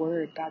God's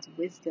word, God's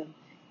wisdom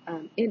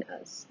in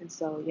us. And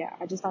so, yeah,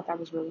 I just thought that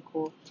was really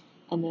cool.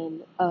 And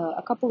then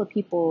a couple of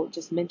people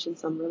just mentioned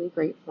some really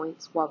great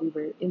points while we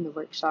were in the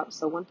workshop.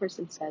 So one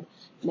person said,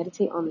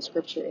 meditate on the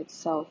scripture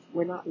itself.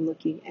 We're not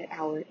looking at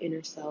our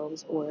inner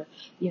selves or,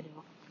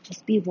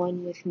 just be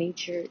one with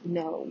nature.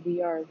 No,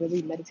 we are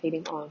really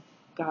meditating on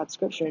God's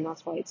scripture. And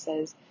that's why it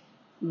says,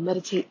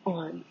 meditate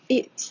on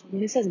it.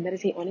 When it says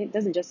meditate on it, it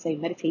doesn't just say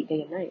meditate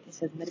day and night. It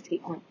says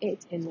meditate on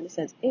it. And when it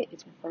says it,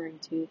 it's referring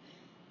to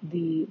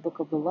the book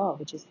of the law,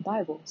 which is the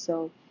Bible.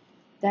 So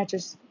that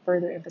just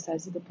further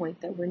emphasizes the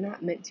point that we're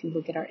not meant to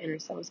look at our inner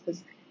selves,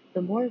 because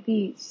the more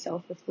we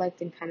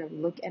self-reflect and kind of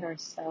look at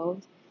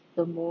ourselves,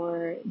 the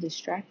more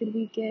distracted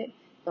we get,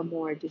 the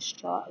more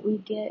distraught we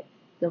get,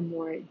 the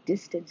more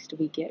distanced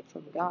we get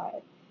from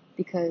God.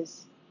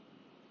 Because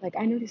like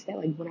I noticed that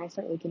like when I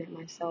start looking at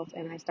myself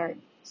and I start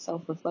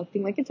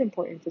self-reflecting, like it's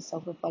important to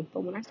self-reflect,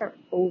 but when I start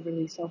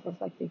overly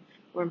self-reflecting,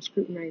 where I'm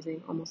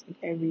scrutinizing almost like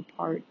every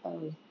part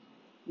of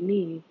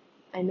me,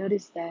 I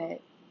notice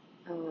that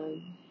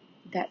um,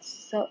 that's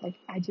so, like,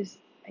 I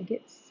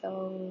get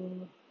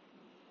so,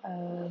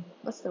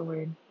 what's the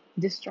word?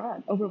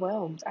 Distraught,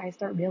 overwhelmed. I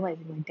start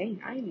realizing, like,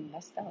 dang, I am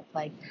messed up.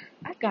 Like,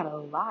 I've got a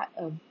lot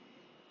of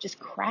just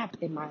crap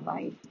in my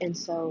life. And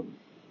so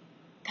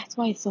that's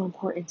why it's so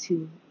important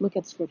to look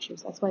at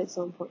scriptures. That's why it's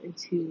so important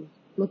to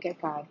look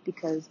at God,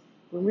 because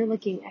when we're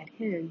looking at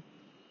Him,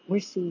 we're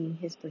seeing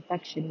His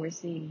perfection, we're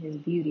seeing His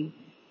beauty.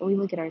 When we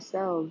look at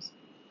ourselves,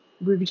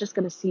 we're just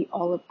going to see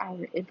all of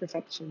our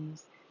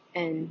imperfections.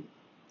 And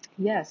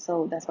yeah,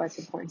 so that's why it's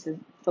important to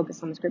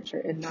focus on the scripture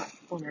and not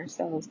on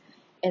ourselves.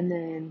 And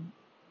then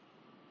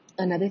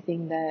another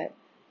thing that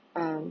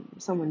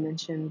someone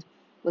mentioned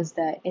was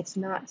that it's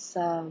not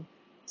some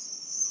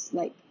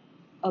like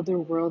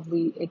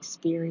otherworldly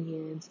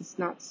experience. It's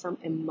not some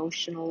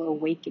emotional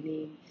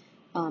awakening.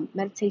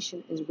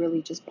 Meditation is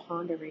really just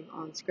pondering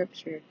on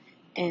scripture.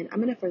 And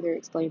I'm going to further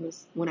explain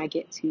this when I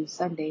get to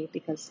Sunday,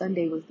 because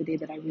Sunday was the day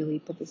that I really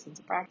put this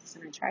into practice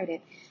and I tried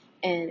it.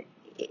 And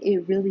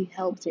it really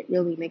helps. It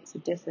really makes a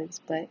difference.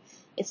 But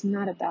it's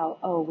not about,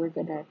 oh, we're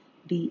going to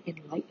be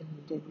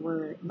enlightened and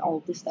we're and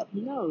all this stuff.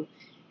 No,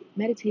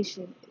 biblical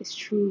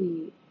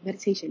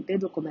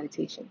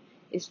meditation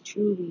is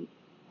truly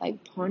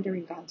like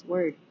pondering God's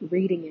word,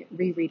 reading it,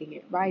 rereading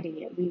it,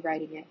 writing it,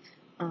 rewriting it,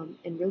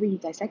 and really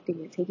dissecting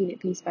it, taking it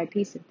piece by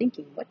piece and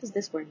thinking, what does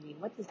this word mean?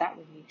 What does that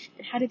word mean?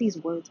 And how do these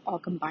words all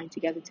combine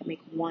together to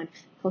make one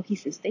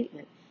cohesive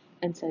statement?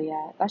 And so,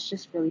 yeah, that's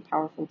just really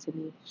powerful to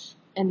me.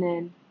 And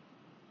then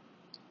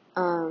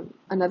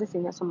another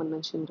thing that someone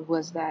mentioned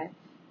was that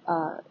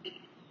uh,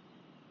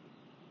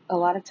 a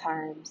lot of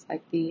times,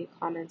 like the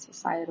common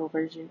societal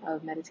version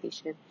of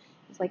meditation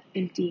is like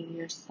emptying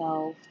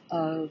yourself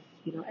of,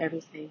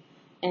 everything.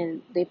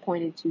 And they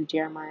pointed to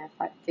Jeremiah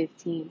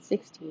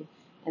 15:16,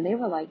 and they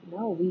were like,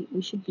 no,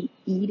 we should be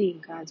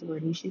eating God's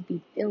word. We should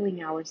be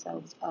filling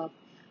ourselves up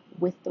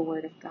with the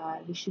word of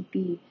God. We should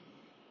be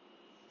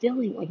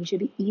we should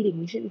be eating.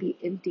 We shouldn't be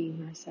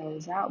emptying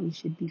ourselves out. We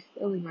should be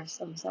filling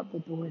ourselves up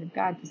with the word of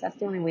God, because that's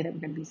the only way that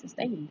we're going to be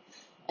sustained.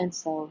 And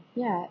so,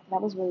 yeah,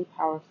 that was really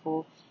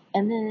powerful.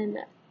 And then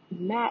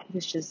Matt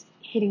was just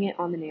hitting it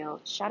on the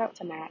nail. Shout out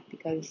to Matt,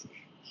 because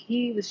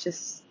he was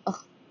just,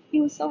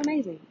 he was so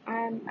amazing.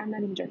 I'm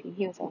not even joking.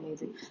 He was so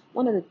amazing.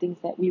 One of the things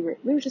that we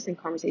were just in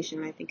conversation,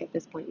 and I think at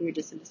this point we were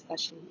just in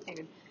discussion.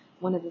 And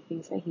one of the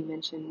things that he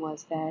mentioned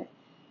was that,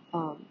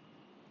 um,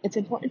 it's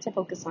important to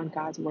focus on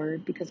God's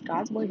word, because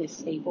God's word is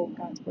stable.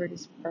 God's word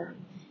is firm.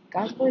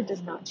 God's word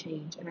does not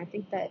change. And I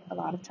think that a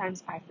lot of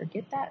times I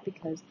forget that,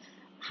 because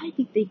I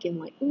be thinking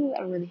like, ooh,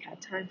 I don't really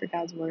have time for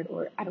God's word,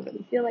 or I don't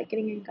really feel like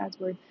getting in God's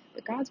word.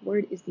 But God's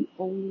word is the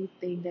only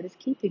thing that is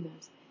keeping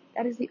us.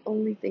 That is the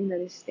only thing that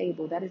is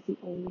stable. That is the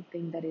only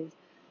thing that is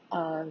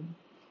um,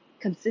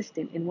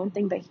 consistent. And one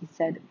thing that he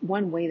said,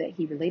 one way that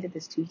he related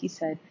this to, he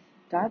said,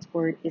 God's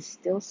word is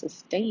still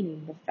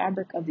sustaining the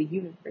fabric of the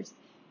universe.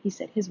 He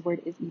said his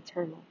word is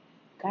eternal.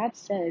 God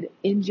said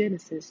in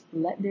Genesis,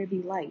 let there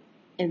be light,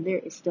 and there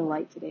is still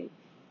light today.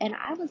 And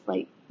I was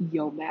like,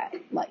 yo, Matt,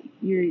 like,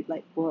 you're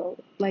like, whoa.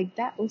 Like,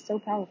 that was so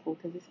powerful,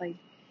 because it's like,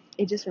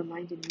 it just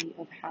reminded me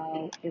of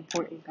how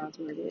important God's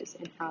word is,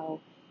 and how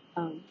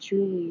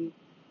truly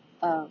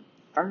uh,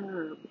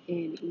 firm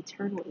and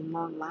eternal and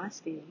long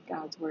lasting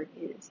God's word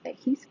is, that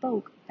He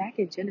spoke back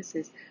in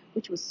Genesis,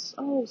 which was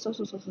so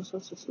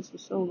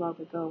long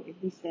ago, and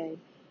He said,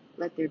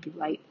 "Let there be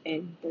light,"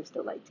 and there's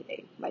still light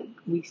today. Like,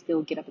 we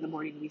still get up in the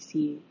morning, we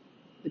see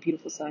the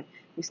beautiful sun.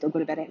 We still go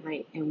to bed at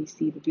night, and we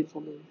see the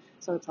beautiful moon.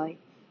 So it's like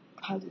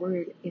God's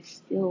word is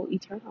still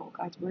eternal.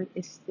 God's word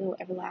is still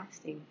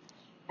everlasting,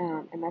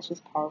 and that's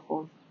just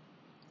powerful.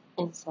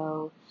 And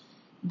so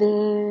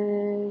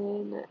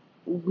then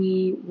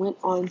we went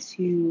on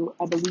to,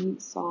 I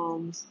believe,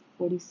 Psalms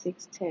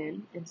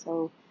 46:10. And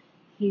so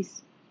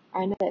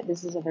I know that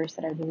this is a verse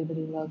that I really,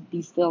 really love.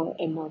 Be still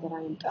and know that I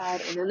am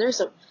God. And then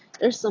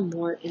there's some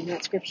more in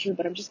that scripture,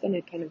 but I'm just going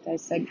to kind of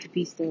dissect to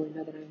be still and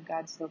know that I am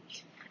God. So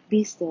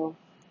be still.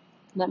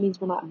 That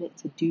means we're not meant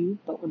to do,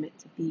 but we're meant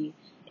to be.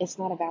 It's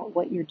not about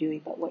what you're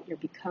doing, but what you're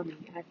becoming.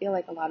 And I feel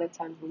like a lot of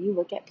times when you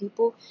look at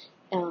people,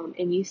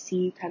 and you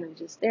see kind of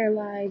just their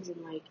lives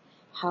and like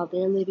how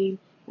they're living,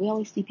 we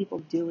always see people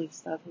doing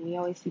stuff, and we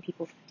always see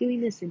people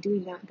doing this and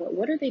doing that. But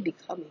what are they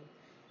becoming?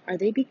 Are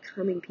they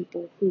becoming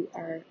people who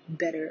are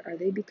better? Are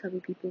they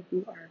becoming people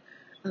who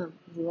are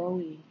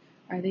growing?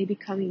 Are they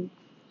becoming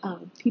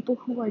people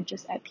who are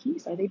just at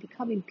peace? Are they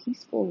becoming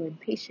peaceful and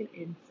patient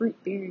and fruit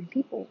bearing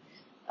people?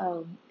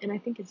 And I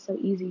think it's so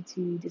easy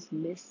to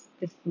dismiss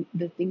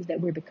the things that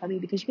we're becoming,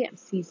 because you can't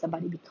see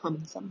somebody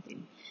becoming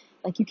something.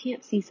 Like, you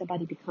can't see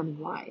somebody becoming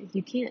wise.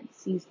 You can't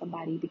see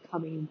somebody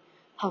becoming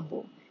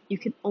humble. You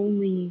can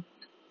only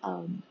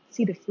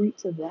see the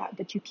fruits of that,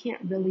 but you can't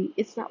really,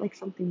 it's not like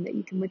something that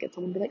you can look at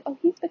someone and be like, oh,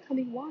 he's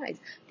becoming wise.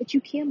 But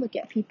you can look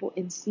at people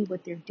and see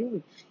what they're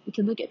doing. You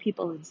can look at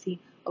people and see,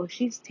 oh,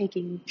 she's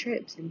taking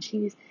trips, and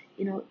she's,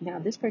 now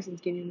this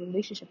person's getting in a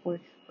relationship where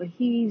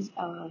he's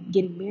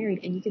getting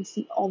married, and you can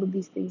see all of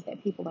these things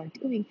that people are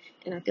doing.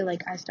 And I feel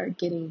like I start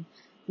getting,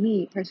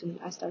 me personally,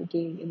 I start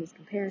getting in this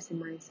comparison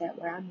mindset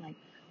where I'm like,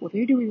 well, if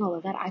you're doing all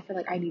of that, I feel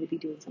like I need to be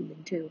doing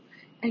something too.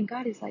 And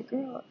God is like,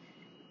 girl,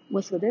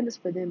 what's for them is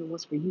for them, and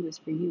what's for you is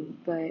for you.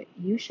 But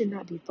you should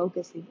not be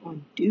focusing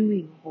on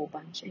doing a whole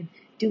bunch and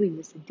doing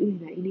this and doing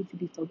that. You need to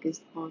be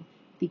focused on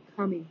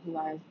becoming who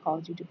I've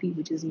called you to be,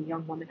 which is a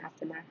young woman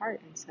after my heart.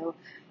 And so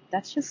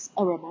that's just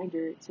a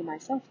reminder to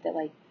myself that,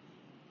 like,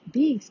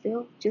 being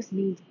still just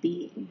means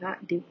being,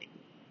 not doing.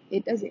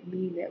 It doesn't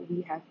mean that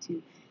we have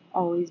to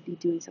always be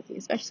doing something,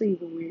 especially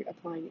when we're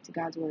applying it to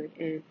God's word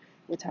and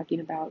we're talking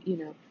about,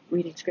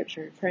 reading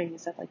scripture and praying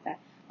and stuff like that.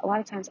 A lot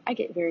of times I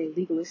get very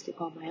legalistic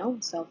on my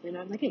own self, and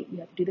I'm like, hey, you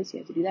have to do this, you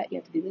have to do that, you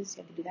have to do this,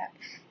 you have to do that.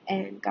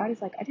 And God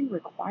is like, I didn't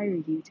require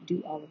you to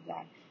do all of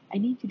that. I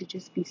need you to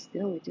just be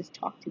still and just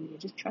talk to me and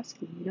just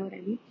trust me, you know what I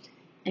mean?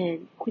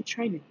 And quit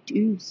trying to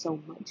do so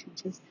much and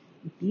just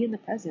be in the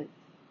present.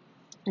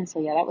 And so,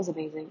 yeah, that was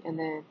amazing.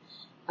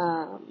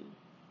 Um,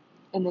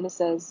 and then it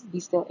says, be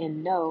still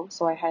and know.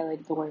 So I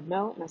highlighted the word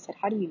know, and I said,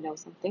 how do you know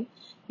something?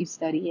 You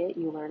study it,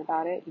 you learn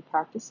about it, you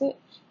practice it.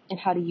 And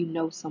how do you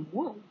know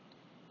someone?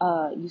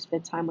 You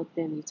spend time with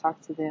them, you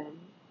talk to them,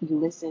 you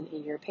listen,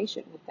 and you're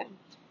patient with them.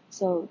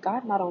 So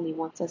God not only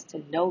wants us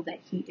to know that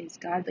He is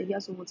God, but He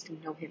also wants to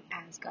know Him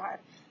as God.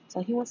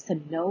 So He wants to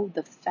know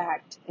the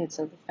fact. And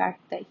so the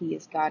fact that He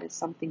is God is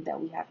something that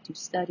we have to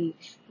study,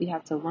 we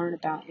have to learn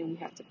about, and we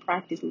have to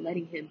practice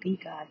letting Him be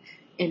God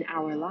in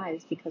our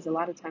lives. Because a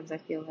lot of times I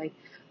feel like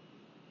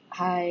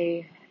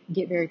I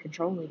get very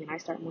controlling and I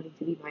start wanting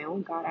to be my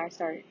own God. I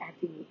start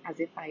acting as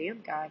if I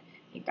am God.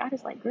 And God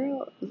is like,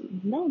 girl,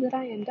 know that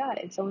I am God.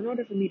 And so in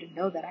order for me to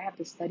know that, I have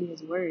to study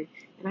His word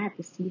and I have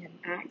to see Him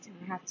act and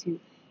I have to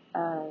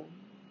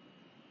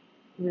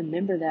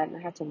remember that and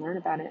I have to learn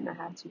about it and I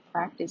have to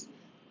practice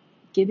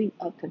giving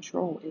up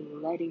control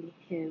and letting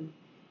Him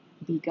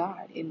be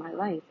God in my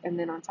life. And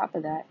then on top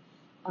of that,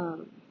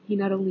 He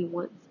not only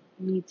wants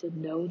me to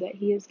know that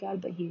He is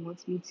God, but He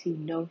wants me to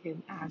know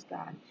Him as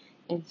God.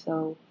 And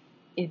so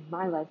in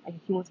my life,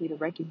 He wants me to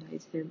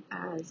recognize Him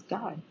as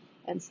God.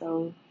 And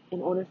so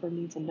in order for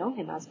me to know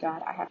Him as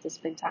God, I have to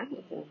spend time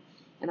with Him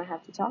and I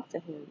have to talk to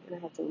Him and I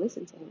have to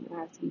listen to Him and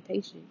I have to be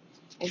patient.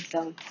 And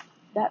so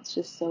that's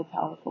just so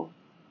powerful.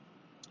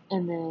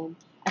 And then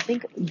I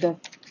think the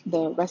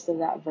rest of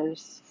that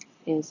verse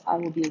is, I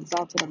will be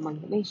exalted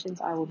among the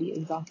nations, I will be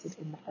exalted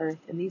in the earth.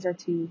 And these are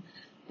two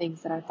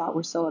things that I thought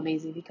were so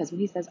amazing, because when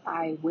He says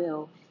I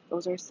will,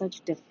 those are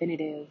such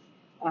definitive,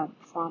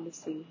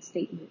 promising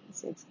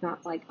statements. It's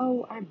not like,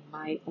 oh, I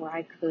might or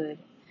I could,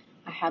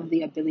 I have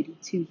the ability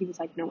to. He was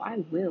like, no,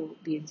 I will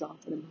be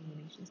exalted among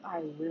the nations, I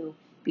will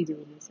be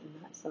doing this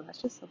and that. So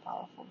that's just so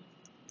powerful.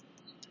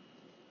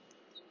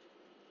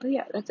 But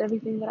yeah, that's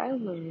everything that I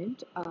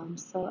learned.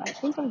 So I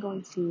think I'm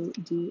going to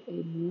do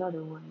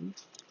another one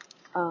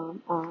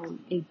on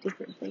a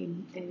different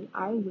thing, and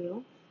I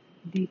will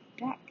be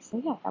back.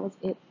 So yeah, that was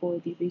it for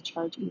the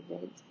recharge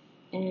event.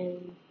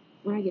 And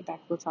when I get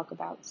back, we'll talk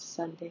about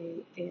Sunday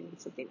and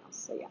something else.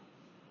 So yeah.